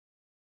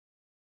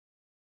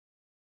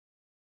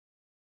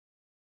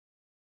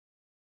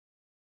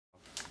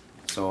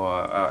So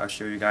I'll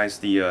show you guys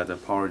the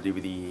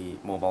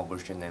PowerDVD mobile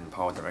version and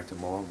PowerDirector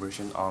mobile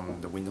version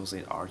on the Windows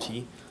 8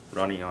 RT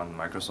running on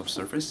Microsoft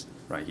Surface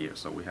right here.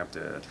 So we have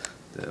the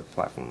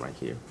platform right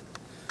here.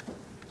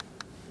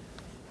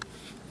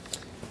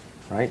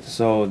 Right,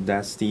 so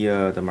that's the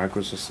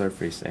Microsoft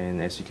Surface, and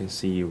as you can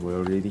see, we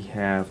already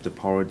have the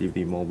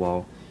PowerDVD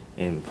mobile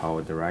and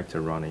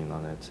PowerDirector running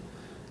on it.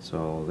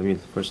 So let me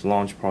first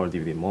launch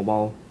PowerDVD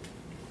mobile.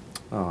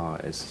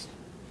 As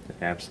the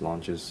apps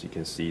launches, you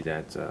can see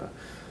that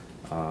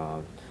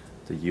the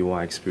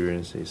UI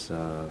experience is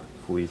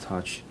fully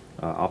touch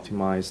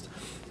optimized,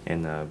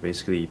 and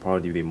basically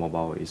PowerDVD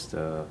mobile is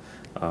the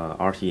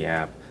RT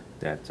app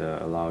that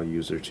allow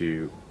user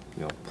to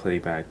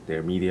playback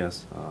their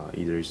medias,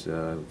 either it's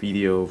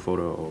video,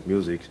 photo, or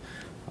music.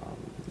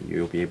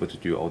 You'll be able to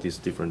do all these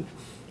different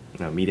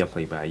media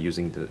playback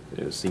using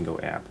the single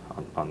app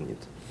on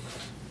it.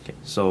 Okay,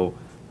 so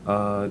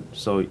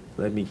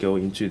let me go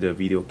into the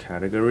video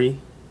category.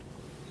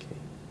 Okay,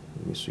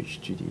 let me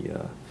switch to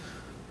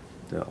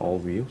the all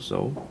view.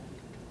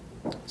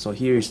 So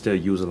here is the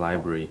user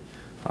library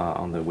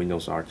on the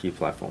Windows RT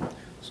platform.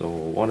 So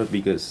one of the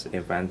biggest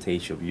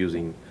advantage of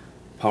using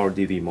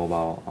PowerDVD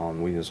mobile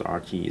on Windows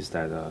RT is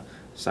that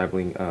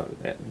CyberLink,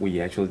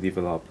 we actually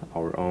develop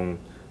our own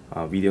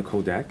video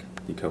codec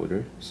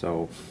decoder.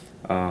 So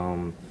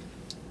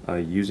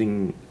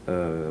using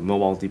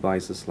mobile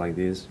devices like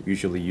this,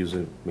 usually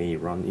user may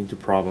run into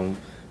problem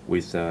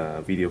with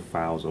video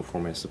files or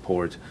format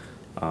support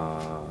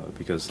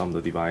because some of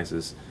the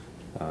devices,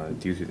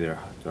 due to their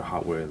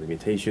hardware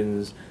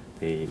limitations,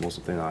 most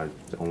of them are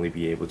only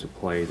be able to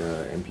play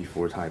the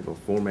MP4 type of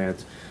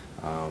format.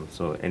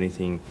 So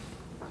anything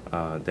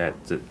that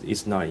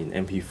is not in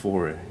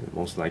MP4,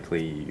 most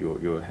likely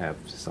you'll have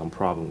some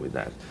problem with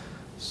that.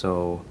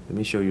 So let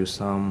me show you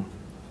some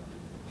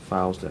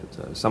files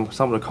that some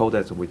of the code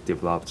that we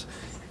developed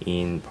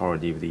in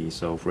PowerDVD.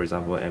 So for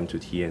example,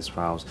 M2TS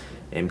files,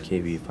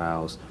 MKV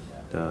files,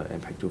 the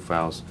MPEG-2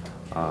 files,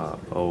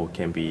 all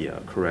can be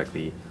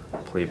correctly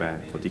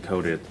playback or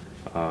decoded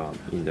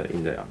in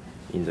the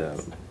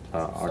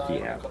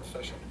RT app.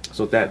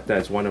 So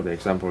that's one of the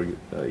example.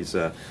 Is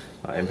a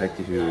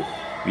MPEG-2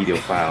 video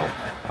file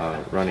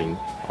running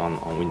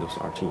on Windows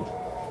RT.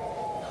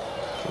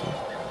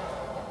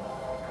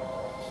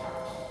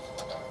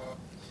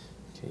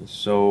 Okay,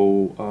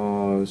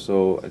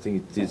 so I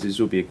think this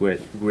will be a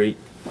great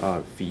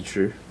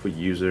feature for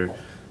user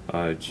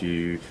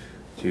to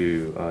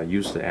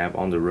use the app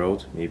on the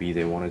road. Maybe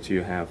they wanted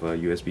to have a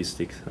USB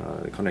stick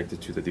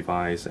connected to the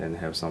device and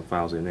have some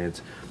files in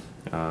it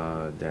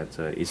that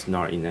is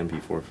not in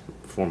MP4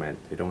 format.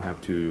 They don't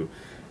have to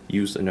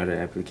use another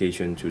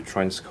application to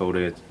transcode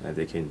it, and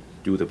they can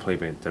do the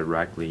playback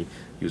directly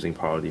using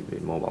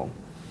PowerDVD mobile.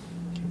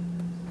 Okay.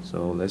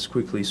 So let's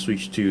quickly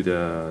switch to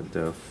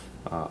the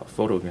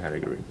photo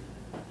category.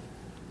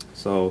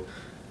 So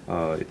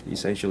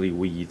essentially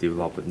we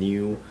develop a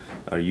new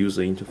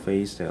user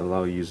interface that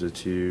allow user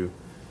to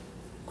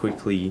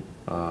quickly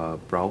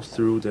browse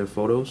through their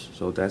photos.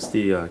 So that's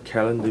the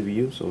calendar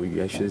view. So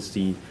you actually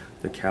see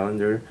the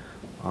calendar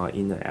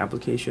in the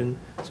application.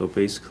 So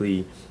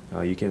basically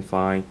you can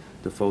find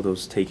the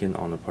photos taken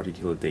on a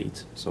particular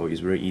date. So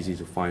it's very easy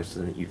to find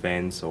certain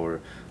events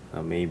or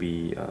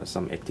maybe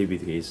some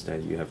activities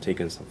that you have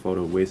taken some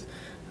photo with.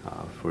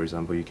 For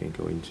example, you can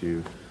go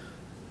into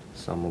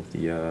some of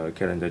the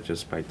calendar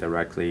just by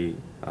directly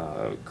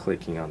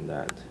clicking on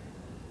that.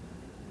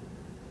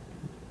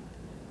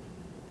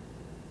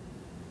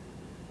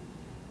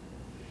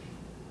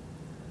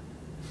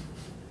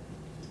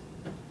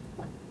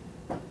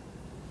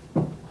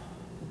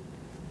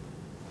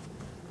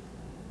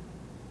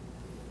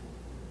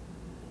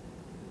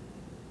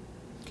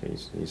 Okay,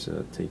 so it's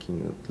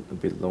taking a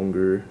bit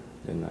longer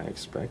than I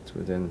expect,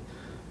 but then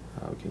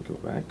we can go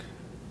back.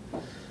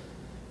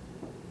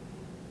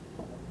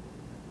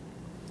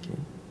 Okay,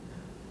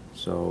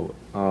 so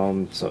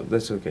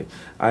that's okay.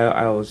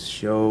 I'll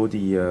show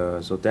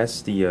the so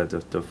that's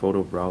the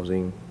photo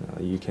browsing.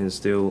 You can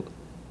still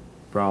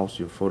browse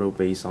your photo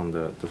based on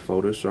the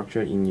photo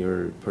structure in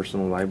your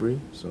personal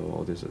library. So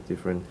all these are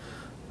different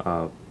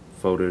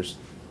photos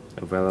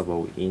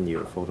available in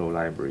your photo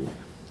library.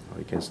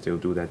 You can still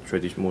do that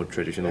more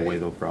traditional way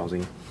of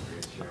browsing.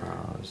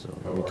 So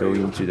let me go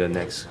into the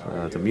next,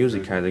 the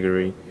music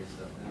category.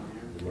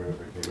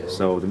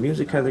 So the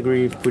music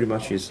category pretty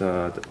much is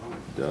it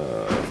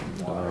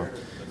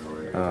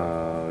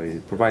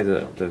provides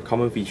the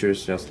common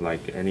features just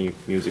like any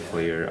music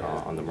player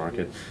on the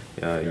market.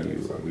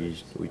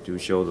 We do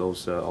show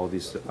those all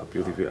these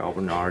beautiful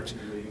album art,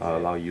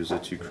 allow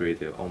users to create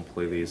their own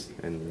playlist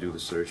and do the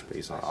search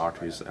based on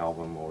artist,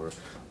 album, or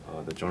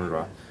the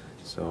genre.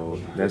 So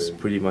that's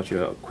pretty much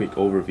a quick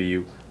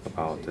overview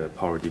about the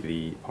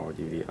PowerDVD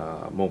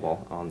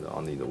mobile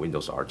on the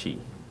Windows RT.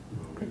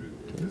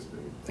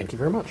 Thank you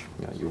very much.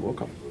 Yeah, you're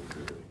welcome.